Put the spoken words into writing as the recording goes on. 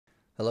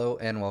Hello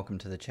and welcome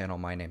to the channel.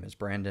 My name is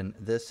Brandon.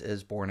 This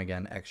is Born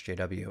Again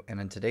XJW,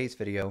 and in today's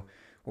video,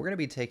 we're going to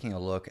be taking a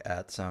look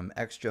at some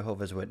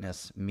ex-Jehovah's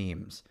Witness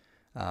memes.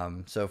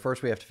 So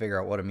first we have to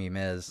figure out what a meme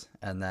is,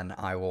 and then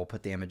I will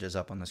put the images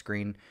up on the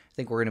screen. I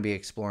think we're going to be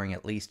exploring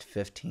at least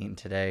 15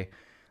 today.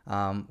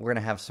 We're going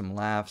to have some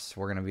laughs.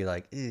 We're going to be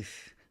like,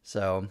 eesh.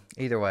 So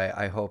either way,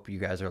 I hope you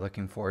guys are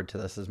looking forward to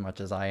this as much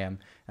as I am,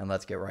 and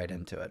let's get right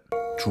into it.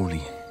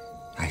 Truly,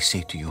 I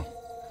say to you,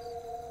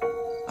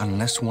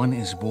 unless one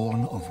is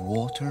born of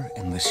water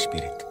and the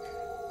Spirit,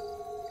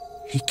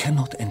 he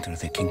cannot enter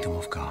the kingdom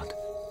of God.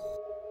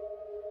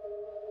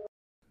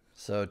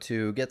 So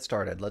to get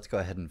started, let's go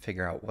ahead and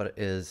figure out what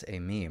is a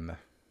meme.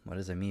 What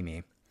is a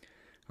meme?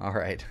 All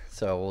right,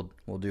 so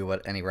we'll do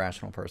what any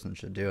rational person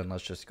should do, and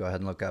let's just go ahead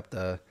and look up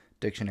the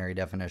dictionary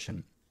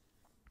definition.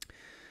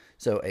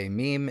 So a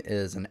meme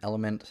is an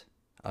element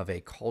of a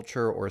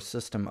culture or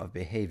system of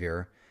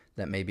behavior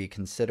that may be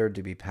considered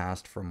to be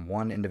passed from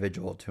one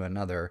individual to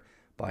another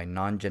by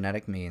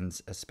non-genetic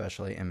means,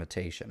 especially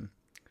imitation.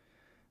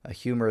 A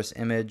humorous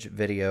image,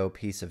 video,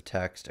 piece of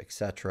text,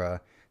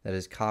 etc. that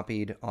is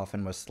copied,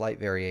 often with slight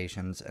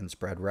variations, and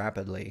spread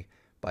rapidly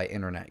by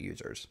internet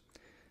users.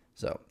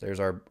 So there's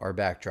our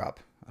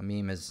backdrop. A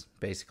meme is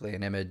basically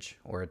an image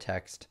or a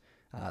text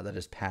that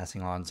is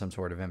passing on some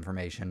sort of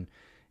information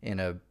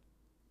in a,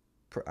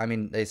 I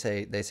mean, they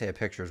say a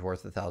picture is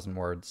worth 1,000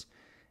 words,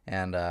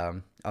 and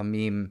a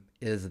meme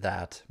is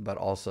that, but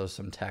also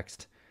some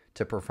text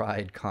to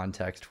provide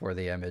context for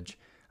the image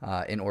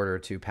in order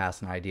to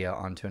pass an idea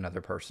on to another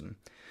person.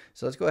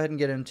 So let's go ahead and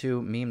get into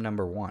meme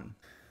number one.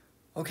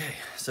 Okay,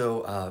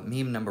 so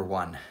meme number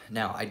one.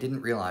 Now, I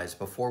didn't realize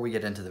before we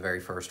get into the very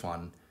first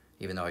one,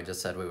 even though I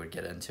just said we would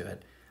get into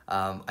it,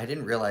 I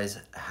didn't realize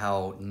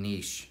how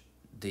niche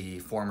the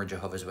former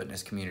Jehovah's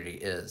Witness community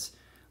is.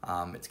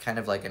 It's kind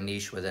of like a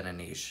niche within a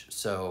niche.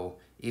 So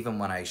even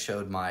when I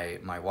showed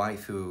my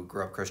wife, who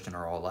grew up Christian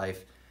her whole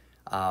life,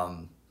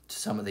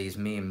 some of these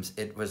memes,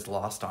 it was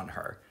lost on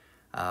her.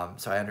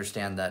 So I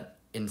understand that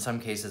in some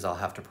cases I'll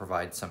have to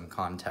provide some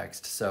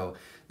context. So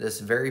this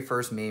very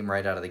first meme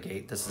right out of the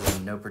gate, this is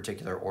in no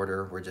particular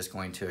order. We're just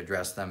going to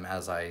address them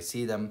as I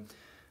see them.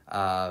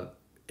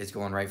 It's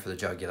going right for the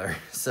jugular.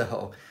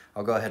 So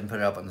I'll go ahead and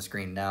put it up on the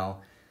screen now.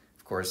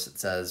 Of course, it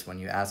says, when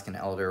you ask an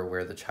elder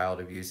where the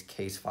child abuse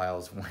case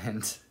files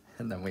went,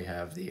 and then we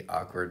have the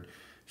awkward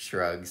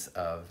shrugs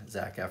of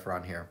Zac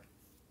Efron here.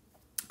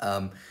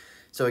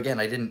 So again,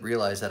 I didn't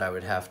realize that I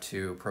would have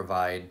to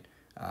provide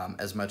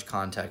as much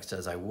context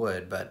as I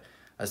would, but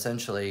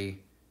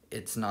essentially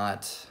it's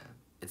not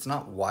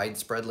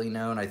widespreadly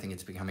known. I think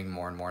it's becoming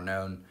more and more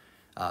known.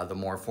 The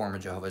more former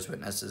Jehovah's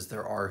Witnesses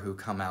there are who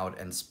come out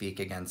and speak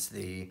against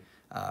the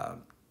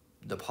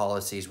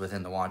policies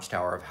within the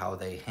Watchtower of how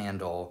they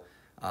handle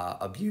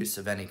abuse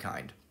of any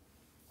kind.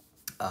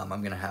 I'm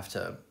going to have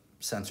to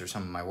censor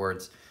some of my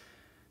words.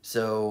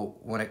 So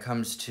when it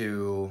comes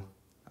to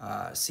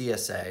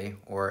CSA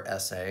or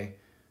SA,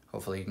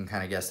 hopefully you can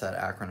kind of guess that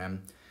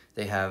acronym,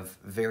 they have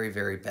very,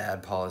 very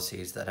bad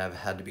policies that have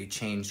had to be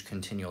changed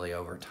continually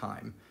over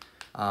time.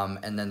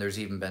 And then there's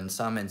even been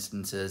some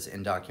instances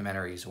in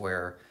documentaries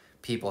where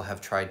people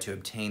have tried to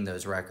obtain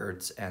those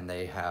records and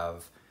they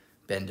have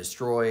been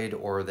destroyed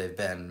or they've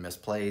been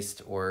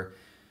misplaced, or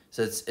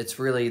so it's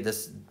really,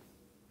 this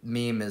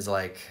meme is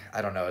like,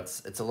 I don't know,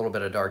 it's a little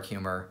bit of dark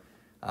humor.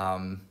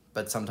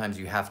 But sometimes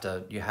you have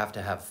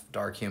to have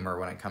dark humor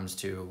when it comes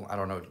to, I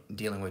don't know,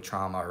 dealing with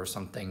trauma or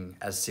something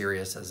as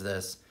serious as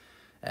this.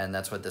 And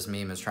that's what this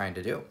meme is trying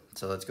to do.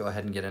 So let's go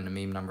ahead and get into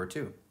meme number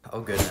two.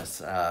 Oh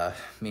goodness,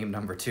 meme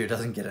number two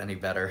doesn't get any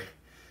better.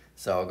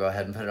 So I'll go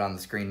ahead and put it on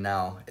the screen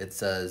now. It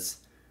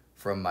says,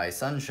 from my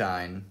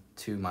sunshine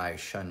to my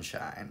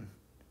shunshine.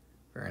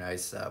 Very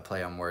nice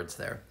play on words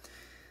there.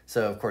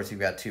 So, of course, you've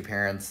got two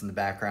parents in the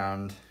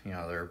background, you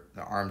know, their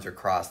arms are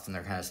crossed and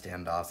they're kind of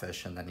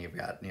standoffish, and then you've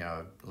got, you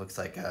know, looks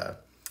like a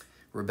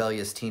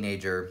rebellious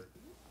teenager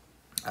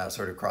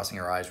sort of crossing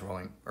her eyes,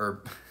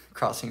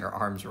 crossing her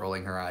arms,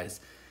 rolling her eyes.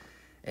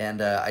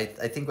 And I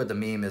think what the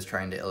meme is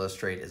trying to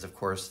illustrate is, of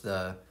course,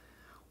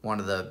 one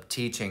of the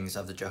teachings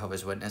of the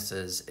Jehovah's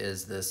Witnesses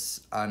is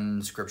this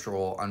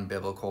unscriptural,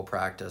 unbiblical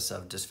practice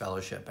of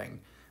disfellowshipping.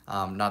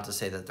 Not to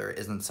say that there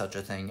isn't such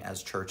a thing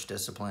as church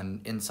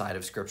discipline inside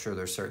of Scripture,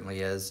 there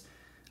certainly is,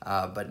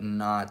 but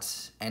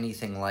not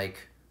anything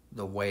like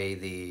the way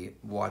the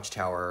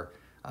Watchtower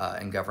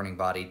and governing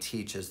body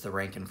teaches the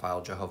rank and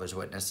file Jehovah's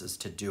Witnesses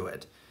to do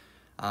it.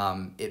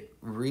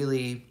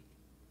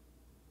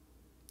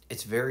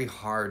 It's very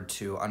hard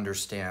to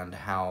understand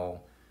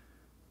how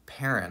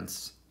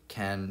parents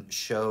can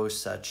show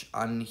such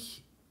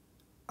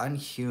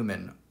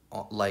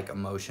unhuman-like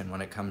emotion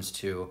when it comes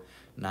to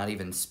not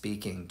even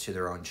speaking to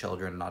their own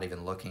children, not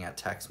even looking at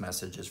text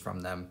messages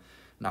from them,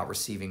 not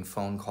receiving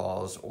phone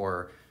calls,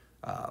 or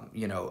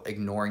you know,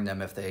 ignoring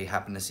them if they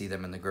happen to see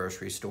them in the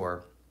grocery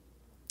store.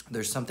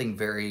 There's something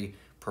very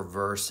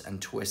perverse and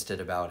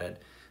twisted about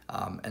it.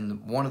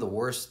 And one of the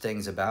worst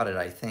things about it,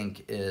 I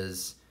think,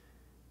 is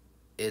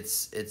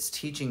it's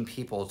teaching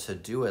people to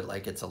do it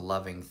like it's a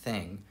loving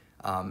thing.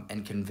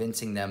 and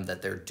convincing them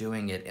that they're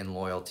doing it in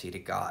loyalty to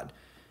God.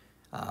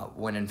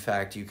 When in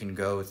fact you can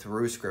go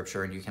through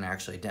Scripture and you can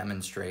actually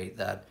demonstrate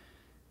that.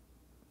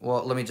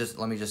 Well, let me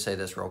just say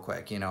this real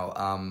quick.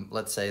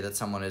 Let's say that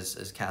someone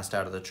is cast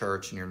out of the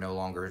church and you're no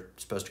longer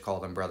supposed to call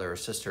them brother or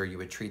sister. You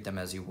would treat them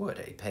as you would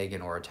a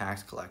pagan or a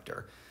tax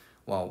collector.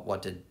 Well,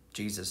 what did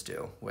Jesus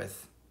do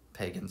with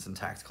pagans and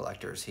tax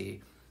collectors?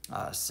 He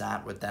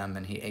sat with them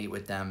and he ate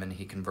with them and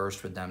he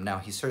conversed with them. Now,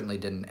 he certainly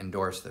didn't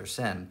endorse their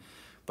sin,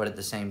 but at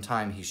the same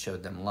time, he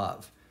showed them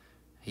love.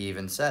 He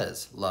even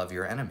says, love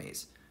your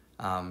enemies.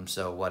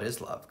 So what is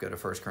love? Go to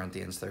 1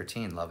 Corinthians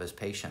 13. Love is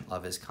patient.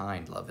 Love is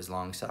kind. Love is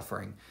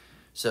long-suffering.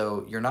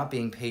 So you're not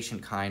being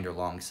patient, kind, or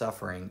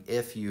long-suffering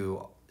if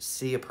you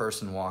see a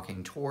person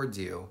walking towards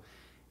you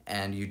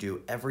and you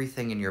do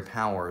everything in your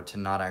power to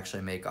not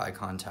actually make eye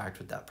contact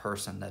with that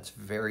person. That's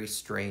very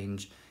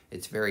strange.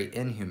 It's very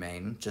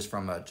inhumane, just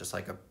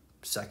like a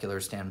secular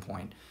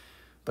standpoint.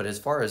 But as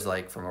far as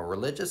like from a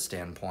religious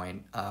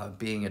standpoint,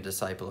 being a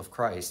disciple of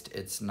Christ,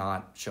 it's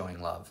not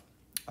showing love.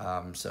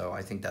 So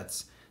I think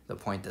that's the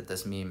point that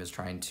this meme is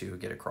trying to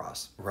get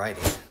across.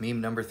 Righty,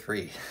 meme number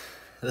 3.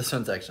 This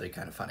one's actually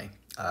kind of funny.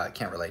 I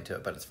can't relate to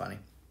it, but it's funny.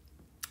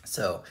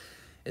 So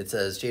it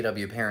says,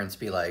 JW parents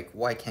be like,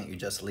 why can't you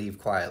just leave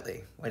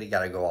quietly? Why do you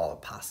gotta go all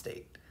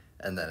apostate?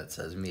 And then it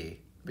says me,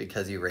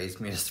 because you raised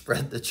me to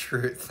spread the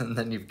truth. And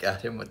then you've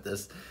got him with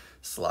this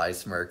sly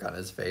smirk on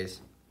his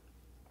face.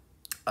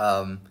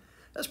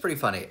 That's pretty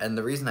funny. And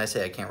the reason I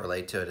say I can't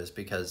relate to it is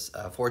because,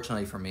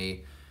 fortunately for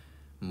me,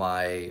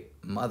 my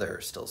mother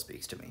still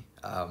speaks to me.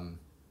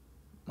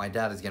 My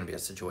dad is going to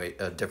be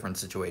a different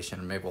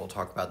situation. Maybe we'll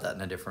talk about that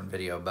in a different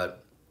video,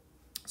 but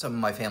some of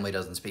my family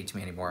doesn't speak to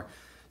me anymore.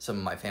 Some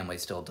of my family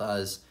still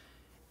does.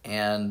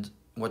 And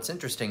what's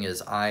interesting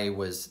is I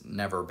was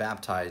never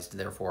baptized,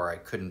 therefore I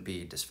couldn't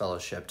be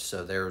disfellowshipped.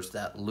 So there's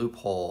that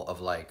loophole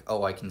of like,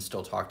 oh, I can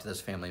still talk to this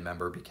family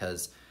member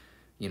because,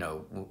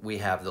 we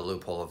have the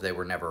loophole of they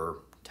were never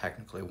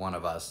technically one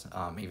of us,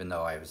 even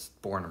though I was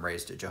born and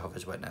raised a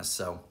Jehovah's Witness.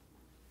 So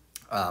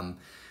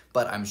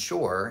but I'm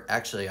sure,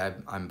 actually,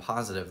 I'm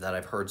positive that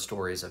I've heard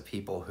stories of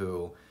people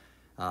who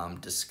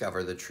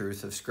discover the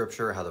truth of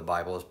Scripture, how the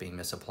Bible is being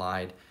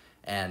misapplied,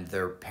 and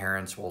their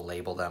parents will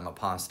label them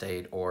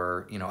apostate,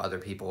 or, other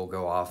people will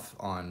go off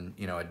on,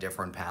 a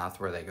different path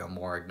where they go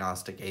more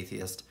agnostic,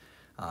 atheist,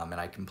 and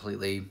I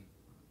completely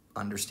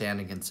understand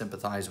and can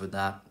sympathize with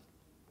that.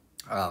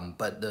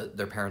 But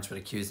their parents would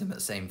accuse them of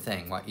the same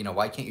thing.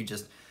 Why can't you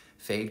just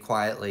fade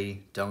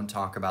quietly, don't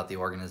talk about the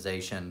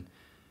organization,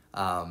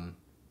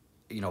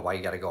 why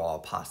you got to go all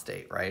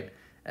apostate, right?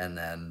 And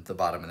then the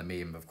bottom of the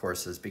meme, of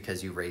course, is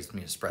because you raised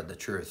me to spread the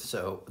truth.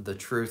 So the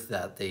truth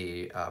that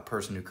the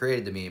person who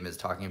created the meme is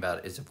talking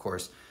about is, of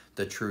course,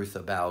 the truth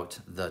about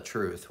the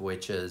truth,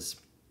 which is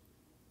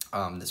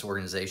this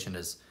organization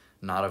is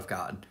not of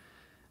God.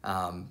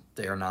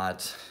 They are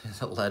not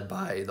led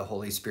by the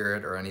Holy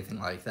Spirit or anything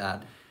like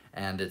that.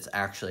 And it's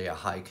actually a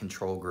high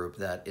control group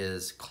that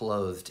is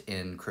clothed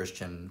in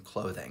Christian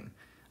clothing.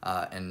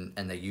 And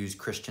they use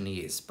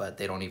Christianese, but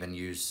they don't even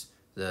use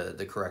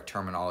the correct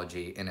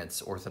terminology in its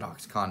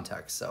Orthodox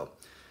context. So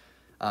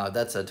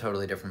that's a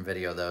totally different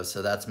video though.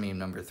 So that's meme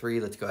number 3.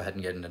 Let's go ahead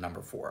and get into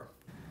number 4.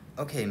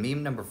 Okay,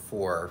 meme number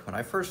 4. When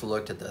I first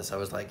looked at this, I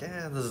was like, this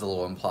is a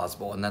little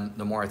implausible. And then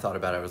the more I thought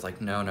about it, I was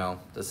like, no,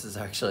 this is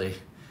actually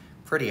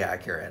pretty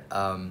accurate.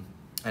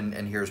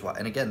 And here's why.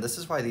 And again, this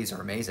is why these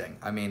are amazing.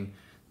 I mean,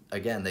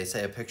 again, they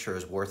say a picture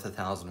is worth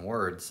 1,000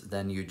 words.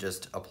 Then you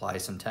just apply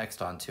some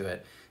text onto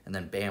it, and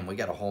then bam, we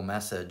got a whole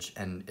message,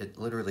 and it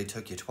literally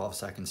took you 12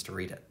 seconds to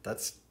read it.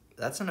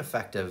 That's an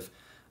effective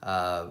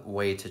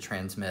way to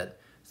transmit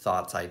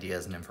thoughts,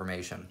 ideas, and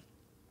information.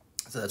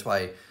 So that's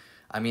why,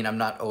 I mean, I'm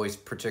not always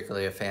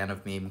particularly a fan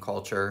of meme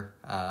culture.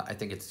 I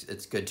think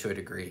it's good to a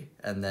degree,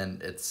 and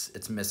then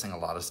it's missing a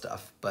lot of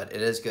stuff, but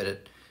it is good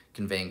at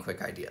conveying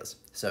quick ideas.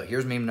 So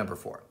here's meme number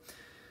 4.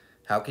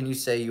 How can you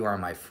say you are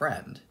my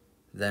friend,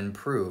 then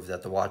prove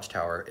that the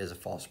Watchtower is a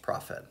false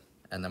prophet?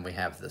 And then we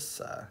have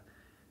this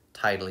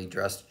tidily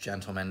dressed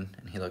gentleman,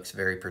 and he looks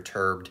very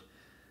perturbed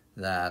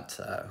that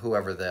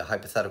whoever the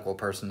hypothetical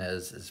person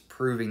is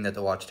proving that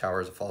the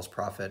Watchtower is a false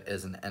prophet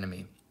is an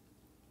enemy.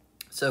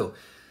 So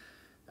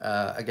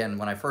again,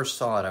 when I first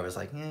saw it, I was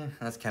like,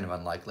 that's kind of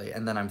unlikely.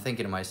 And then I'm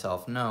thinking to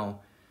myself, no,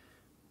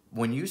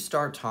 when you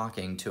start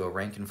talking to a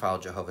rank-and-file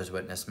Jehovah's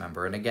Witness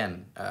member, and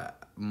again,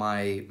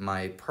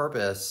 my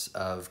purpose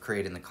of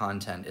creating the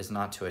content is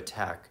not to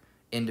attack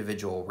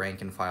individual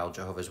rank-and-file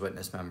Jehovah's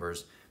Witness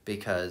members,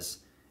 because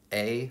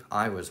A,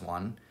 I was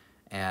one,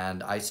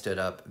 and I stood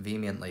up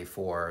vehemently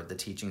for the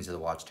teachings of the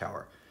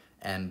Watchtower,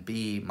 and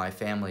B, my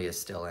family is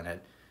still in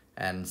it,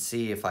 and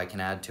C, if I can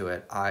add to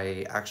it,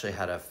 I actually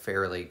had a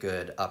fairly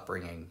good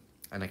upbringing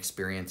and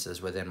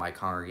experiences within my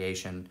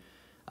congregation.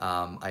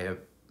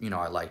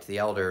 I liked the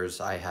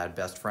elders. I had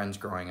best friends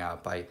growing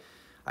up.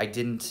 I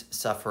didn't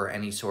suffer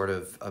any sort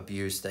of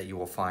abuse that you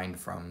will find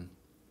from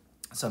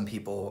some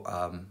people,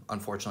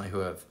 unfortunately, who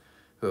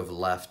have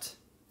left.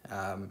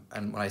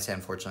 And when I say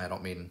unfortunately, I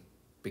don't mean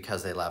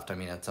because they left. I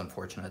mean, it's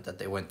unfortunate that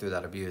they went through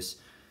that abuse.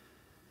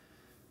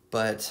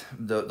 But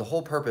the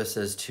whole purpose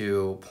is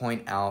to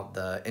point out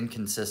the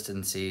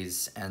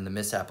inconsistencies and the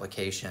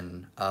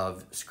misapplication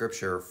of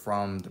Scripture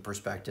from the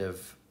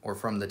perspective or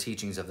from the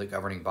teachings of the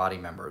governing body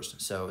members.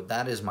 So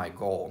that is my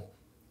goal,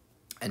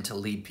 and to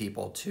lead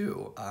people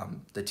to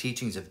the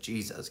teachings of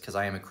Jesus, because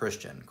I am a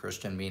Christian.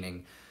 Christian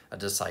meaning a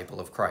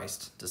disciple of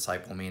Christ.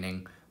 Disciple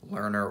meaning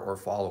learner or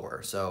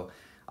follower. So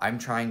I'm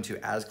trying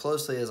to, as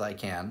closely as I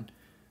can,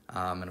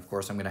 and of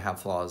course I'm going to have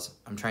flaws,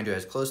 I'm trying to,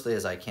 as closely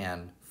as I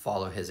can,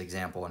 follow his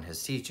example and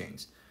his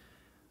teachings.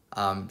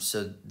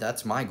 So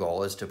that's my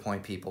goal, is to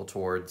point people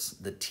towards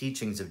the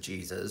teachings of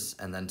Jesus,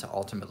 and then to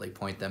ultimately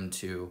point them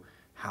to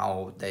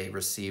how they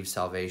receive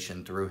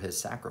salvation through his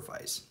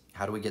sacrifice.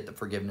 How do we get the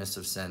forgiveness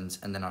of sins?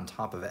 And then on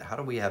top of it, how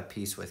do we have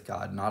peace with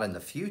God, not in the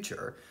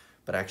future,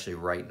 but actually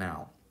right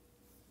now?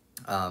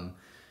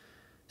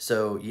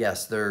 So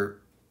yes, there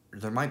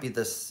might be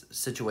this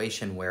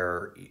situation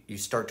where you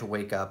start to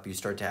wake up, you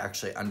start to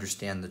actually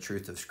understand the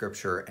truth of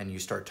Scripture, and you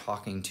start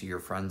talking to your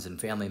friends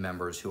and family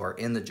members who are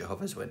in the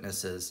Jehovah's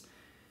Witnesses,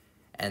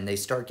 and they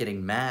start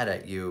getting mad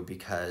at you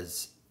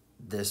because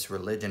this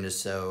religion is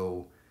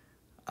so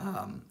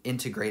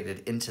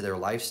integrated into their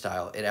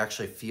lifestyle. It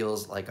actually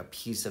feels like a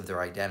piece of their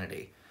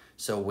identity.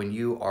 So when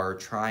you are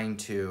trying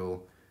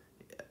to,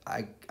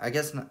 I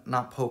guess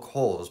not poke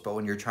holes, but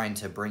when you're trying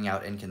to bring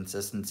out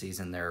inconsistencies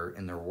in their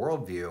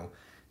worldview,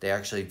 they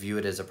actually view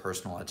it as a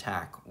personal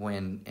attack,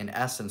 when in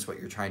essence what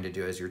you're trying to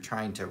do is you're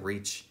trying to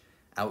reach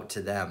out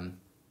to them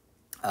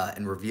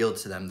and reveal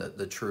to them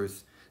the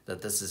truth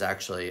that this is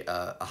actually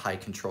a high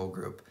control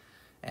group,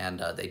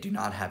 and they do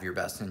not have your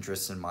best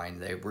interests in mind.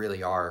 They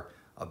really are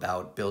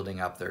about building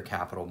up their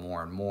capital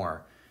more and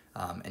more,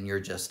 and you're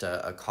just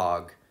a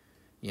cog,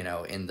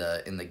 in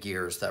the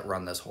gears that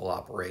run this whole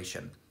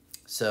operation.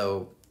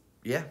 So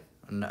yeah,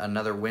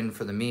 another win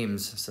for the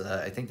memes. So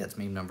I think that's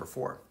meme number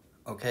 4.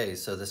 Okay,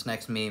 so this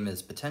next meme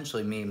is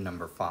potentially meme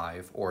number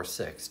 5 or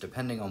 6,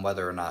 depending on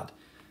whether or not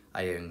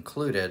I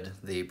included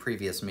the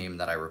previous meme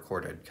that I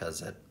recorded,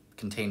 because it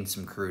contained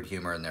some crude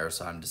humor in there,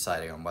 so I'm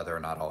deciding on whether or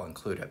not I'll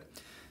include it.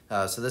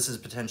 So this is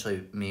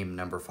potentially meme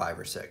number 5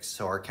 or 6,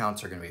 so our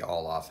counts are going to be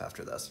all off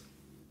after this.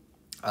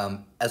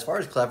 As far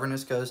as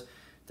cleverness goes,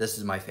 this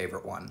is my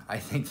favorite one. I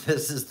think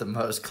this is the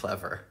most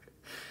clever.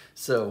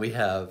 So we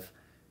have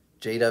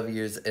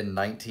JW's in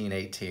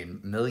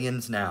 1918,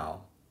 millions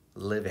now,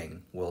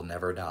 living will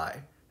never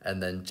die.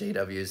 And then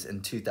JW's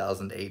in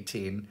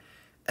 2018,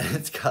 and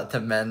it's got the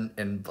men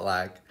in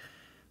black.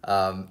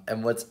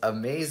 And what's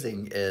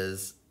amazing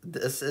is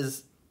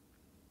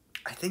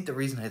I think the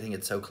reason I think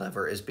it's so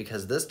clever is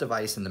because this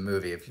device in the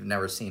movie, if you've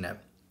never seen it,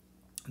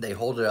 they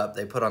hold it up,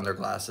 they put on their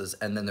glasses,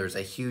 and then there's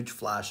a huge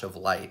flash of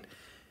light.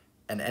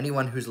 And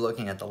anyone who's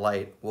looking at the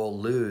light will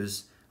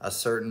lose a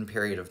certain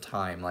period of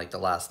time, like the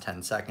last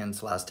 10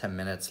 seconds, last 10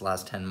 minutes,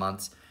 last 10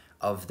 months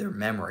of their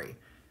memory.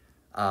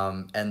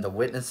 And the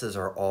witnesses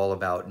are all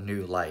about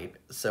new light.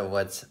 So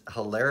what's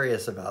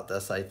hilarious about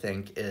this, I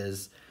think,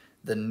 is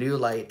the new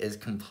light is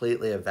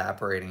completely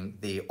evaporating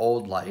the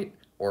old light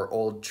or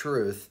old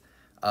truth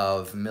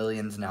of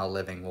millions now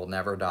living will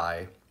never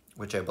die,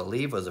 which I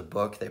believe was a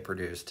book they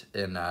produced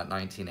in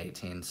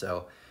 1918.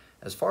 So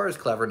as far as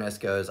cleverness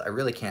goes, I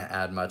really can't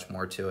add much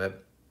more to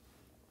it.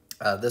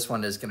 This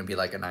one is going to be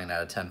like a 9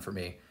 out of 10 for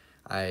me.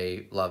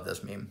 I love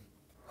this meme.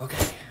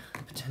 Okay,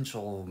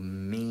 potential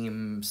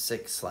meme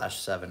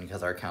 6/7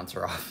 because our counts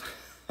are off.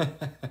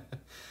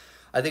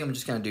 I think I'm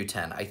just going to do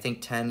 10. I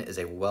think 10 is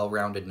a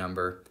well-rounded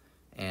number,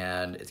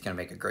 and it's going to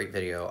make a great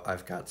video.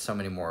 I've got so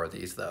many more of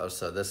these, though,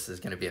 so this is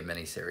going to be a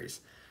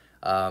mini-series.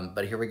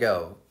 But here we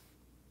go.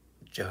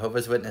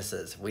 Jehovah's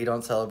Witnesses. We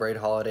don't celebrate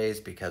holidays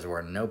because we're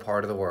in no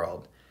part of the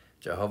world.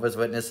 Jehovah's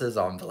Witnesses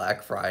on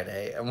Black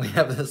Friday, and we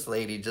have this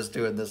lady just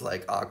doing this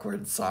like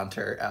awkward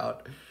saunter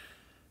out.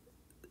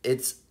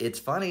 It's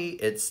funny,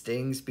 it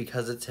stings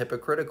because it's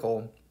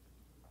hypocritical.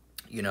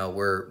 You know,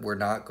 we're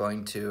not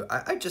going to,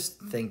 I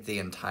just think the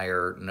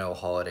entire no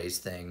holidays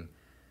thing,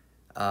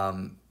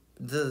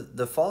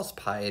 the false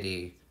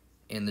piety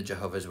in the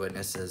Jehovah's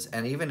Witnesses,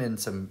 and even in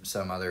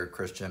some other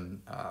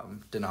Christian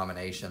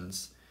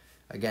denominations,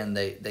 again,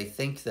 they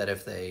think that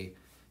if they,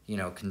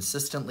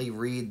 consistently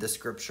read the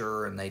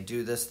scripture and they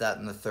do this, that,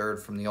 and the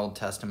third from the Old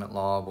Testament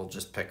law, we'll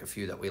just pick a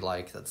few that we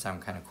like that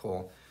sound kind of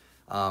cool,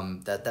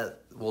 that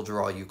will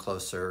draw you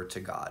closer to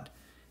God.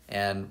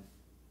 And,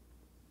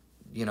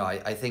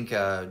 I think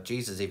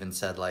Jesus even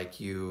said,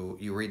 like, you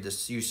read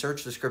this, you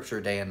search the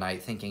scripture day and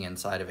night thinking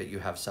inside of it you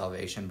have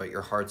salvation, but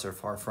your hearts are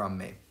far from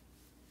me.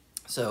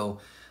 So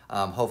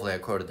hopefully I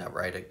quoted that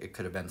right. It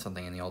could have been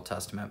something in the Old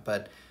Testament,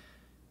 but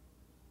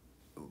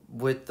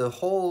with the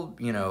whole,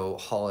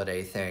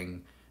 holiday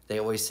thing, they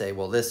always say,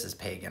 well, this is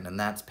pagan and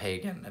that's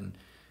pagan. And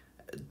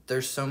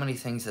there's so many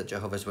things that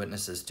Jehovah's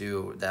Witnesses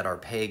do that are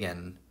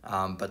pagan,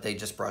 but they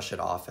just brush it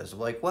off as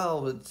like,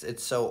 well,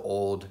 it's so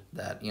old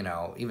that,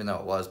 even though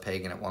it was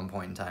pagan at one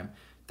point in time,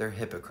 they're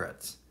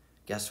hypocrites.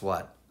 Guess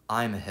what?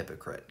 I'm a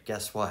hypocrite.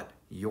 Guess what?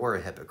 You're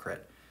a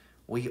hypocrite.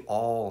 We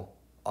all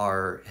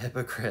are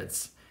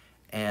hypocrites.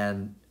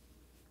 And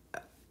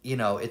you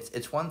know,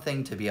 it's one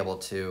thing to be able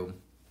to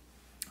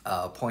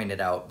point it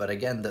out, but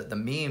again, the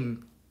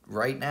meme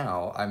right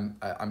now,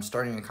 I'm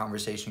starting a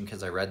conversation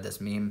because I read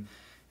this meme,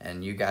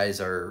 and you guys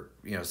are,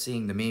 you know,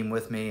 seeing the meme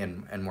with me,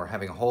 and we're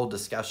having a whole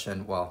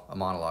discussion, well, a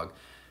monologue,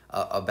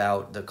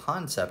 about the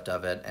concept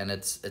of it, and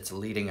it's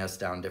leading us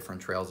down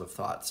different trails of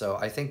thought. So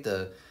I think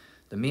the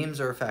memes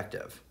are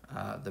effective.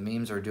 The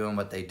memes are doing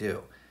what they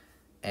do,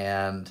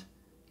 and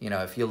you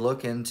know, if you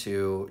look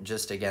into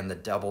just, again, the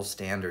double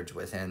standards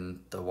within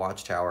the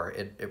Watchtower,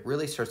 it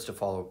really starts to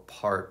fall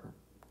apart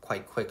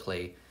quite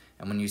quickly.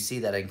 And when you see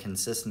that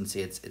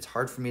inconsistency, it's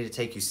hard for me to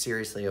take you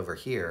seriously over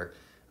here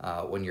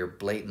when you're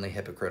blatantly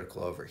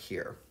hypocritical over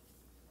here.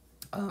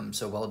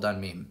 So well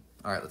done, meme.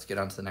 All right, let's get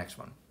on to the next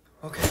one.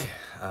 Okay,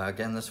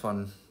 again, this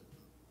one,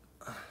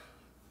 a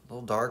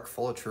little dark,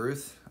 full of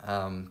truth,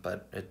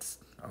 but it's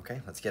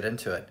okay. Let's get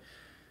into it.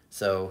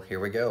 So here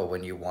we go.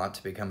 When you want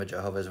to become a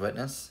Jehovah's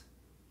Witness,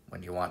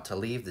 when you want to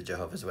leave the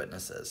Jehovah's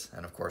Witnesses.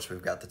 And of course,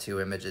 we've got the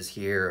two images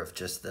here of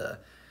just the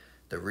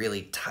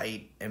really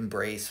tight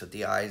embrace with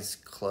the eyes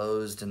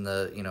closed, and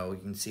the, you know, you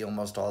can see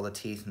almost all the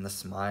teeth and the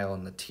smile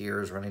and the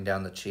tears running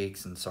down the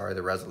cheeks, and sorry,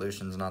 the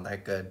resolution's not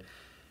that good.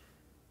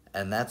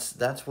 And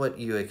that's what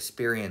you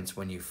experience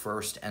when you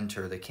first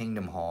enter the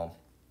Kingdom Hall.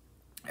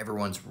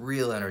 Everyone's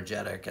real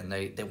energetic, and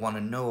they want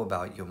to know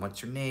about you, and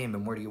what's your name,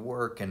 and where do you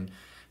work, and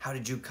how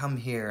did you come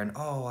here, and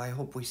oh, I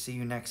hope we see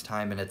you next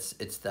time. And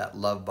it's that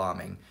love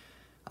bombing.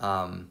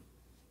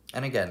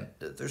 And again,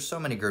 there's so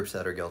many groups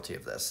that are guilty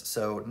of this.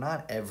 So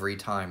not every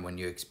time when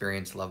you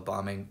experience love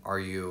bombing are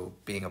you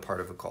being a part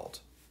of a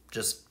cult.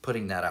 Just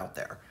putting that out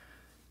there.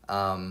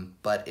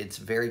 But it's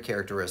very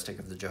characteristic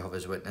of the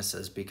Jehovah's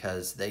Witnesses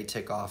because they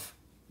tick off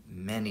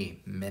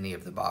many, many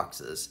of the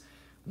boxes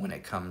when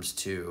it comes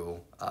to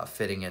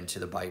fitting into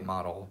the BITE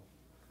model,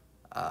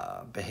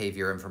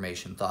 behavior,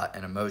 information, thought,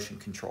 and emotion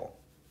control.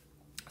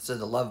 So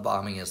the love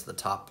bombing is the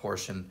top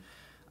portion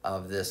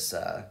of this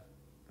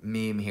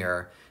meme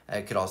here.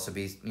 It could also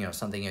be, you know,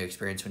 something you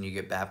experience when you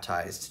get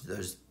baptized,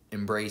 those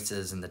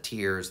embraces and the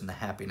tears and the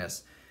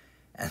happiness.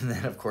 And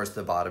then, of course,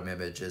 the bottom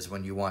image is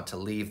when you want to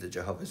leave the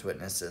Jehovah's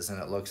Witnesses,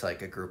 and it looks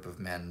like a group of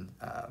men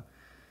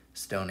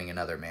stoning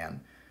another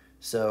man.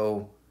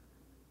 So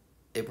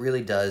it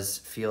really does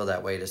feel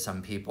that way to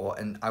some people.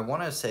 And I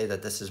want to say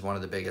that this is one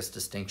of the biggest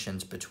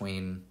distinctions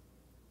between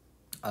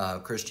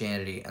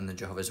Christianity and the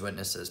Jehovah's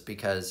Witnesses,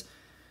 because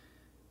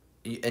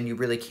and you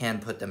really can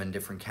put them in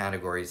different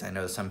categories. I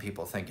know some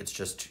people think it's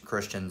just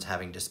Christians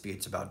having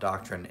disputes about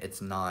doctrine.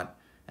 It's not,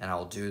 and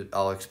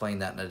I'll explain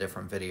that in a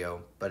different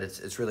video, but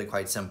it's really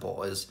quite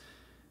simple.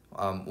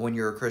 When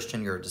you're a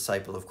Christian, you're a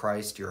disciple of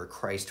Christ, you're a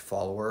Christ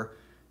follower.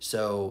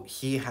 So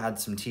he had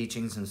some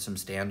teachings and some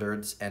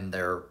standards, and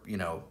they're, you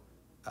know,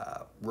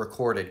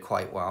 recorded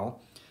quite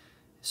well.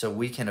 So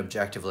we can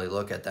objectively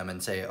look at them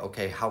and say,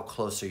 okay, how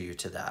close are you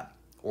to that?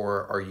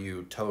 Or are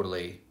you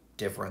totally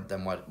different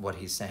than what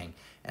he's saying?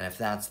 And if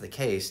that's the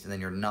case, then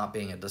you're not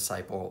being a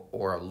disciple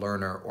or a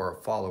learner or a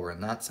follower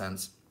in that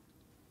sense.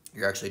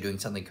 You're actually doing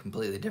something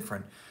completely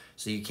different.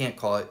 So you can't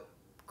call it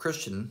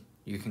Christian,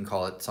 you can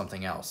call it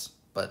something else,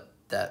 but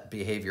that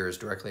behavior is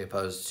directly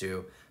opposed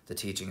to the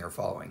teaching you're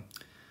following.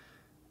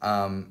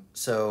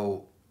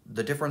 So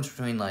the difference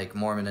between like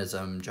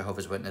Mormonism,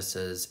 Jehovah's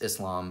Witnesses,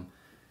 Islam,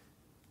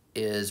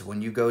 is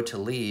when you go to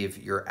leave,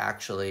 you're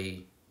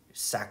actually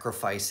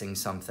sacrificing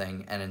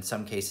something, and in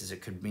some cases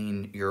it could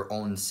mean your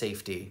own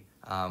safety.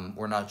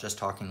 We're not just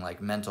talking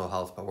like mental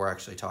health, but we're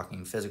actually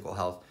talking physical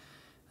health,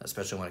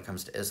 especially when it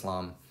comes to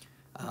Islam.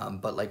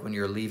 But like when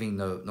you're leaving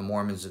the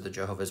Mormons or the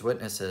Jehovah's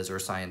Witnesses or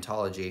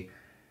Scientology,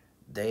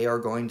 they are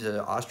going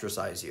to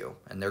ostracize you,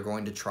 and they're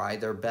going to try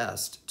their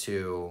best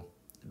to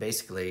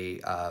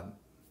basically, I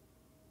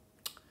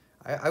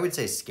would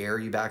say, scare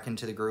you back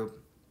into the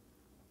group,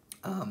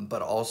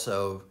 but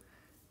also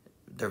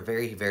they're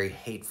very, very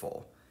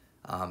hateful.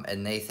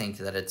 And they think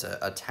that it's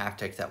a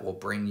tactic that will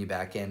bring you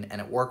back in, and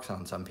it works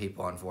on some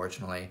people,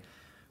 unfortunately.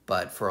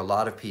 But for a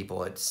lot of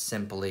people, it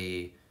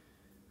simply,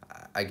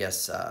 I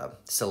guess,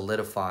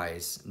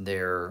 solidifies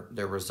their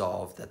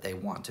resolve that they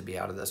want to be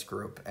out of this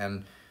group.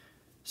 And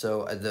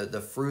so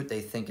the fruit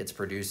they think it's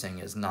producing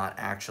is not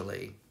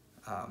actually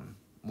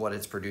what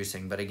it's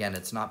producing. But again,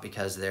 it's not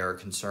because they're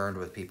concerned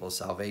with people's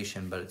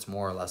salvation, but it's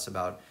more or less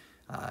about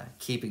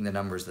keeping the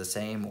numbers the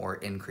same or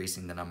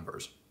increasing the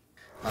numbers.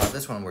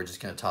 This one we're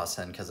just going to toss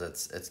in because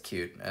it's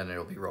cute and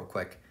it'll be real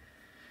quick.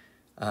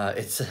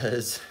 It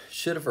says,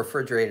 should have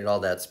refrigerated all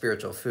that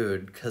spiritual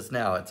food because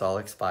now it's all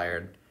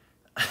expired.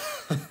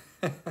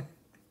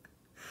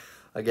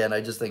 Again,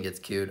 I just think it's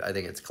cute. I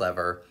think it's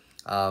clever.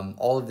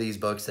 All of these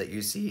books that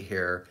you see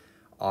here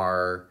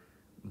are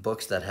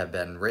books that have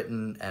been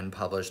written and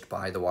published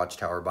by the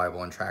Watchtower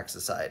Bible and Tract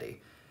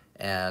Society.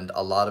 And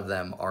a lot of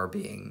them are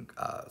being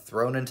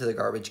thrown into the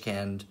garbage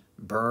can,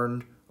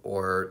 burned,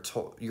 or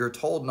you're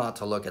told not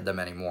to look at them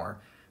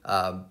anymore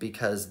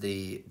because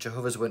the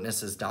Jehovah's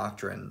Witnesses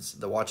doctrines,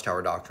 the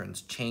Watchtower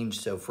doctrines, change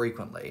so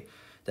frequently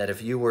that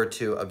if you were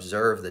to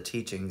observe the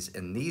teachings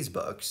in these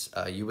books,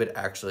 you would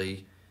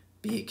actually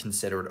be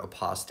considered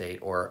apostate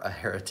or a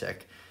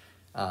heretic,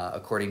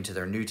 according to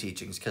their new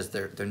teachings, because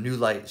their new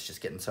light is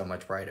just getting so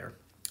much brighter.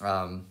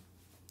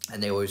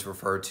 And they always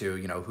refer to,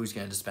 you know, who's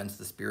going to dispense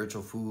the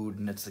spiritual food,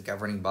 and it's the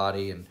governing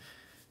body, and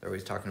they're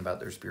always talking about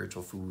their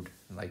spiritual food,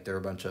 like they're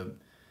a bunch of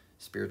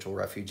spiritual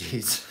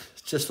refugees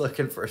just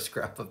looking for a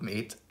scrap of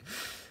meat.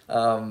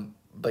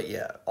 But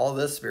yeah, all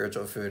this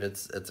spiritual food,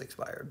 it's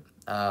expired.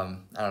 I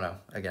don't know.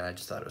 Again, I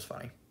just thought it was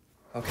funny.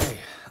 Okay,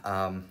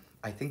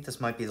 I think this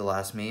might be the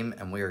last meme,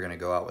 and we are going to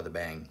go out with a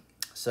bang.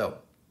 So,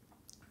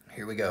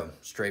 here we go,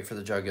 straight for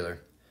the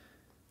jugular.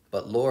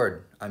 But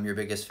Lord, I'm your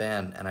biggest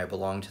fan, and I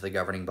belong to the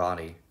governing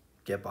body.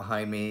 Get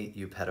behind me,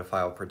 you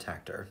pedophile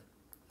protector.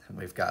 And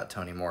we've got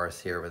Tony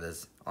Morris here with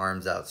his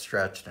arms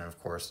outstretched, and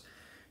of course,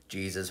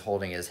 Jesus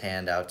holding his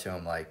hand out to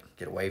him like,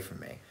 get away from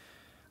me.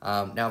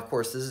 Now, of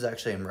course, this is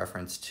actually in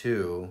reference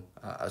to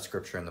a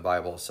scripture in the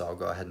Bible, so I'll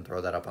go ahead and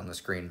throw that up on the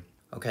screen.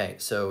 Okay,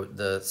 so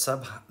the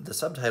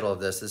subtitle of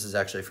this is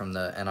actually from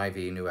the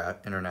NIV, New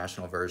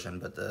International Version,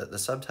 but the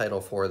subtitle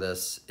for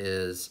this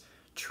is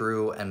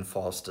True and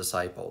False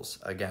Disciples.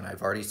 Again,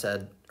 I've already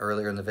said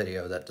earlier in the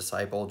video that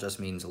disciple just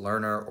means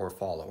learner or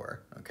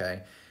follower,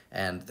 okay?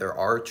 And there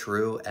are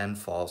true and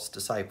false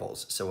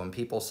disciples. So when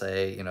people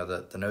say, you know,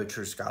 the no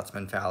true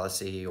Scotsman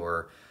fallacy,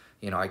 or,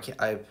 you know,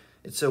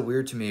 it's so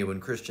weird to me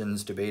when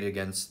Christians debate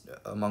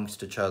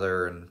amongst each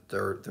other and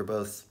they're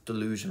both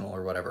delusional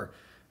or whatever.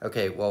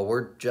 Okay, well,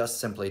 we're just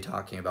simply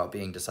talking about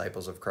being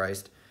disciples of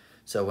Christ.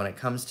 So when it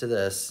comes to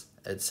this,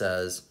 it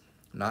says,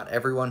 not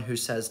everyone who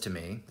says to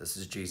me, this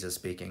is Jesus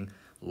speaking,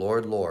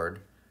 Lord,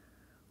 Lord,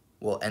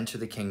 will enter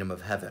the kingdom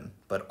of heaven,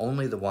 but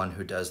only the one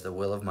who does the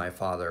will of my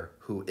Father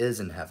who is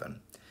in heaven.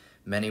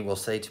 Many will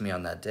say to me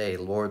on that day,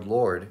 Lord,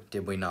 Lord,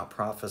 did we not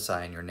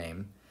prophesy in your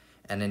name,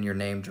 and in your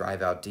name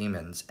drive out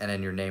demons, and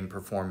in your name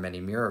perform many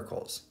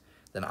miracles?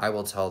 Then I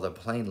will tell them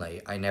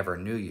plainly, I never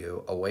knew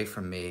you. Away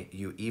from me,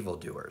 you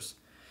evildoers.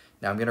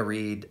 Now I'm going to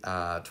read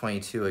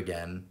 22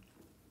 again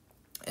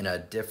in a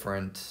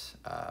different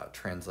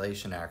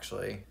translation,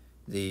 actually.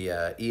 The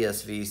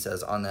ESV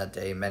says, on that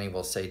day, many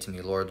will say to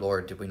me, Lord,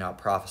 Lord, did we not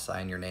prophesy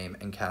in your name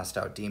and cast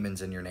out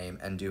demons in your name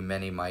and do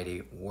many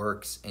mighty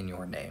works in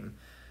your name?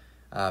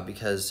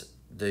 Because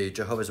the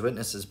Jehovah's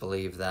Witnesses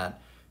believe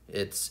that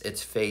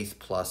it's faith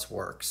plus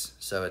works.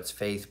 So it's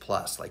faith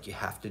plus, like you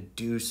have to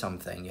do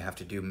something. You have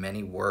to do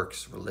many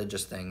works,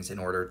 religious things, in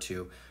order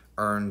to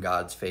earn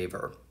God's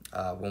favor.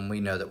 When we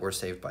know that we're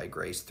saved by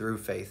grace through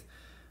faith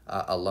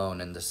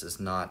alone, and this is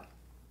not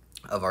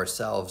of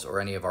ourselves or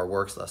any of our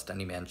works, lest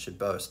any man should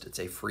boast. It's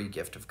a free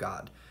gift of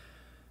God.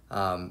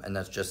 And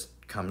that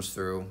just comes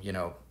through, you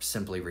know,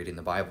 simply reading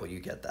the Bible. You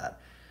get that.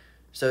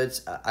 So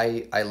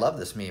I love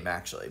this meme,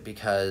 actually,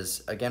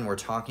 because, again, we're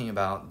talking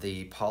about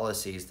the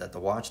policies that the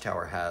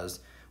Watchtower has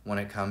when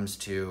it comes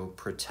to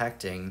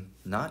protecting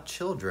not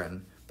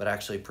children, but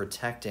actually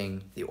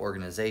protecting the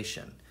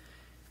organization.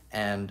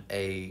 And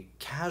a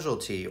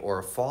casualty or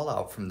a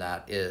fallout from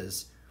that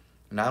is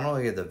not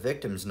only are the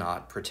victims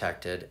not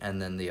protected,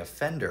 and then the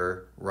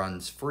offender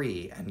runs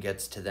free and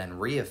gets to then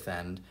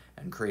reoffend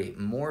and create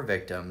more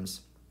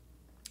victims,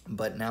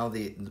 but now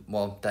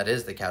that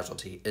is the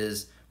casualty,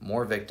 is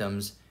more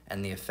victims,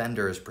 and the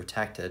offender is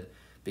protected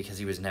because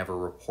he was never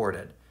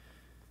reported.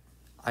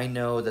 I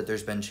know that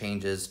there's been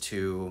changes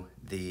to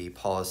the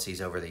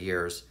policies over the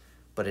years,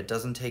 but it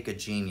doesn't take a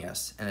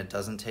genius, and it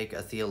doesn't take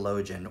a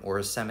theologian or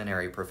a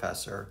seminary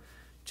professor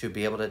to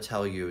be able to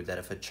tell you that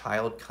if a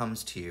child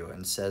comes to you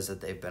and says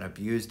that they've been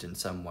abused in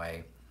some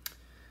way,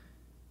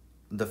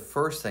 the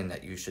first thing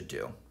that you should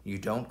do, you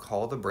don't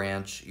call the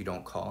branch, you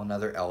don't call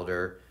another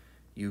elder,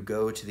 you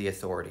go to the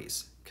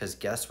authorities. Because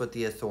guess what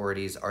the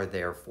authorities are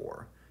there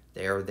for?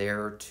 They are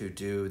there to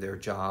do their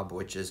job,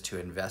 which is to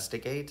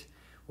investigate,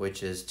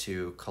 which is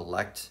to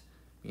collect,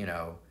 you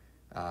know,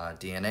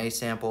 DNA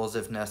samples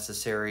if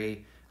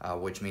necessary,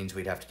 which means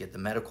we'd have to get the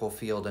medical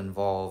field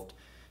involved.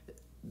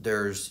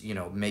 There's, you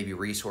know, maybe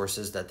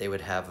resources that they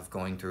would have of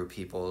going through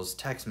people's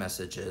text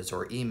messages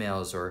or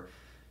emails, or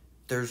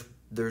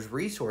there's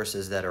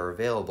resources that are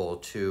available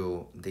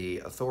to the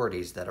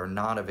authorities that are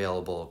not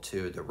available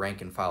to the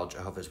rank and file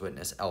Jehovah's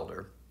Witness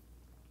elder,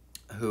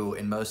 who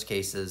in most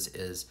cases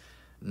is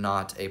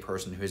not a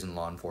person who's in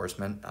law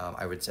enforcement.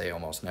 I would say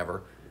almost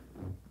never.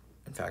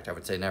 In fact, I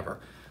would say never.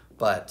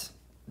 But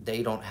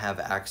they don't have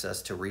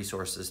access to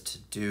resources to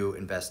do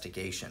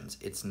investigations.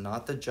 It's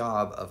not the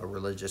job of a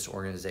religious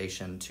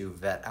organization to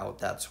vet out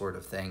that sort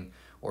of thing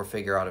or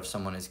figure out if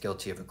someone is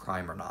guilty of a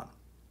crime or not.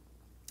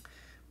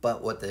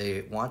 But what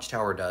the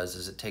Watchtower does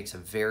is it takes a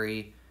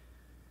very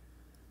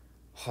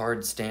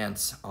hard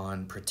stance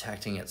on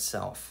protecting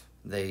itself.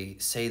 They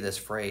say this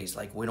phrase,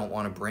 like, we don't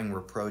want to bring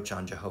reproach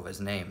on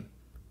Jehovah's name.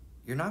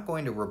 You're not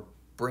going to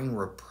bring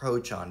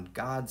reproach on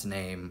God's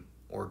name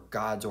or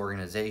God's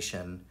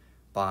organization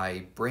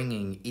by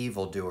bringing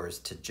evildoers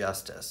to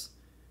justice.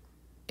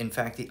 In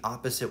fact, the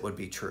opposite would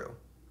be true.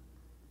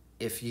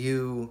 If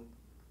you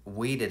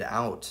weeded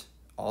out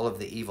all of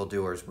the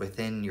evildoers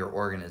within your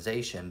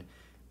organization,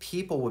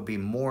 people would be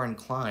more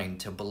inclined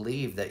to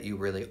believe that you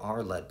really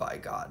are led by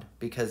God,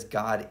 because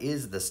God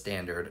is the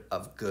standard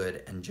of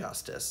good and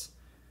justice.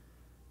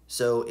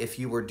 So if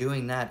you were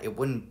doing that, it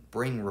wouldn't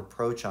bring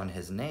reproach on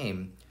his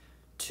name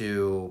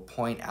to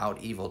point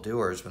out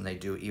evildoers when they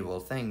do evil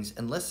things.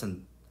 And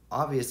listen,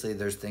 obviously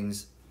there's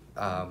things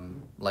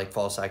like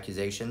false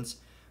accusations,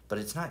 but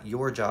it's not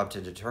your job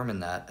to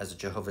determine that as a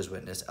Jehovah's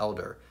Witness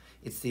elder.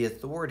 It's the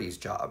authorities'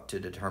 job to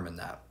determine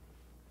that.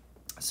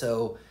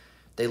 So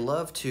they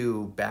love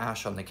to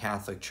bash on the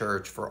Catholic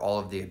Church for all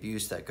of the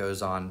abuse that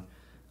goes on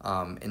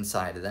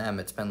inside of them.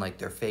 It's been like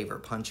their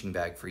favorite punching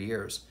bag for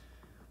years.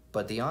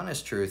 But the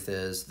honest truth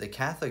is the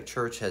Catholic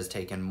Church has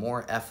taken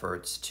more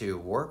efforts to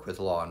work with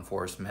law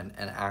enforcement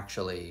and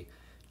actually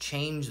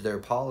change their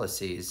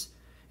policies,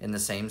 in the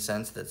same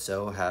sense that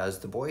so has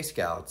the Boy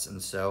Scouts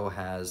and so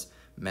has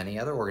many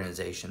other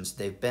organizations.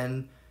 They've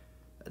been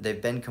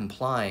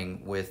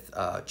complying with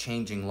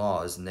changing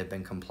laws, and they've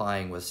been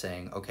complying with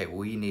saying, okay,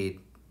 we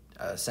need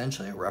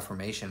essentially a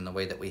reformation in the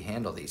way that we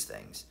handle these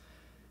things.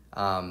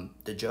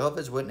 The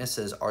Jehovah's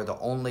Witnesses are the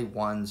only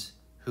ones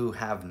who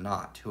have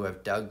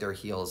dug their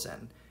heels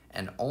in,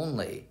 and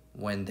only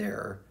when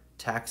their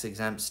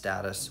tax-exempt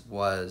status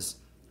was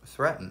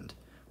threatened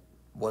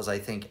was, I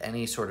think,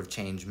 any sort of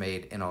change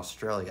made in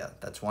Australia.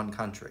 That's one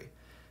country.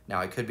 Now,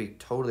 I could be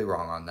totally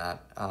wrong on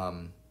that.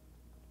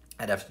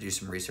 I'd have to do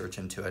some research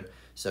into it,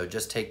 so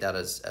just take that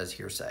as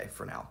hearsay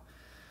for now.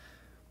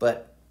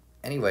 But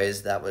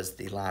anyways, that was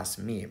the last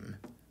meme.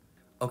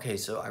 Okay,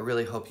 so I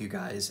really hope you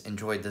guys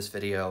enjoyed this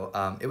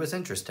video. It was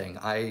interesting.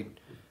 I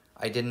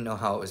didn't know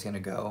how it was going to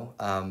go.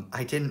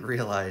 I didn't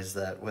realize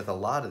that with a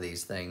lot of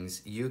these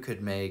things, you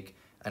could make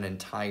an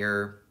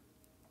entire,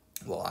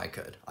 well,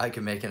 I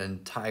could make an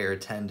entire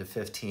 10 to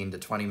 15 to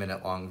 20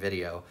 minute long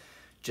video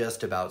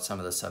just about some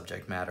of the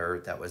subject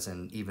matter that was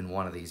in even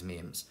one of these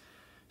memes.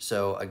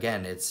 So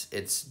again,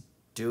 it's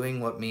doing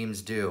what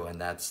memes do,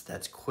 and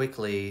that's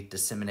quickly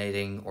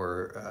disseminating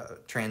or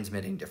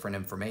transmitting different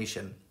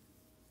information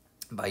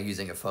by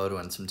using a photo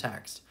and some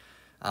text.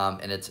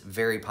 And it's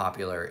very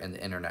popular in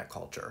the internet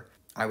culture.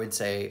 I would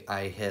say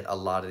I hit a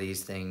lot of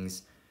these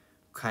things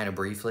kind of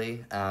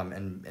briefly,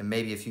 and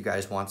maybe if you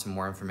guys want some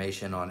more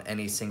information on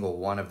any single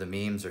one of the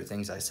memes or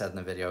things I said in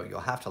the video, you'll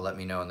have to let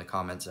me know in the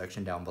comment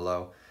section down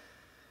below.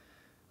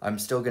 I'm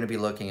still going to be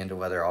looking into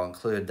whether I'll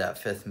include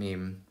that 5th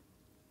meme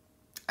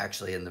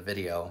actually in the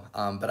video,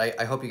 but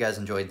I hope you guys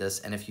enjoyed this,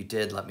 and if you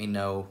did, let me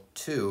know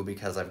too,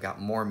 because I've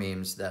got more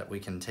memes that we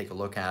can take a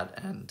look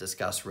at and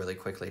discuss really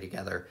quickly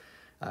together.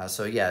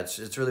 So yeah,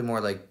 it's really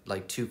more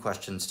like 2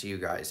 questions to you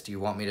guys. Do you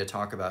want me to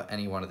talk about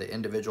any one of the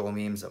individual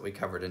memes that we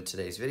covered in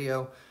today's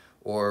video,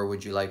 or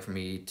would you like for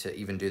me to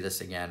even do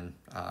this again,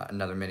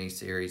 another mini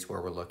series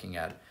where we're looking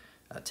at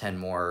 10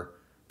 more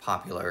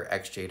popular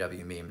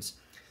XJW memes?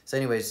 So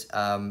anyways,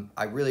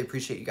 I really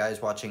appreciate you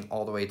guys watching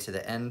all the way to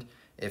the end.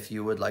 If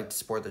you would like to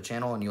support the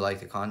channel and you like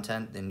the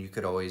content, then you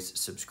could always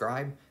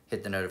subscribe,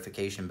 hit the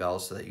notification bell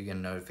so that you get a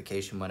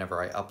notification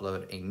whenever I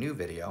upload a new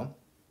video.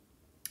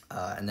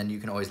 And then you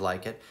can always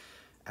like it.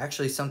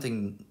 Actually,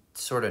 something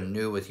sort of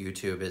new with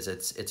YouTube is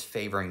it's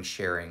favoring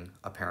sharing,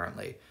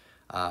 apparently.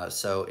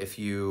 So if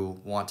you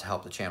want to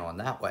help the channel in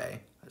that way,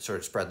 sort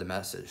of spread the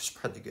message,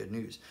 spread the good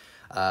news,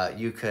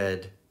 you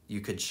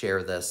could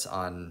share this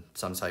on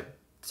some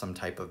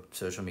type of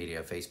social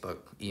media, Facebook,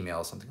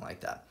 email, something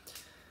like that.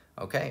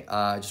 Okay,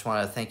 I just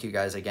want to thank you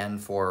guys again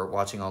for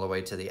watching all the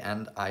way to the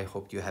end. I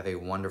hope you have a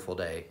wonderful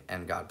day,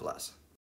 and God bless.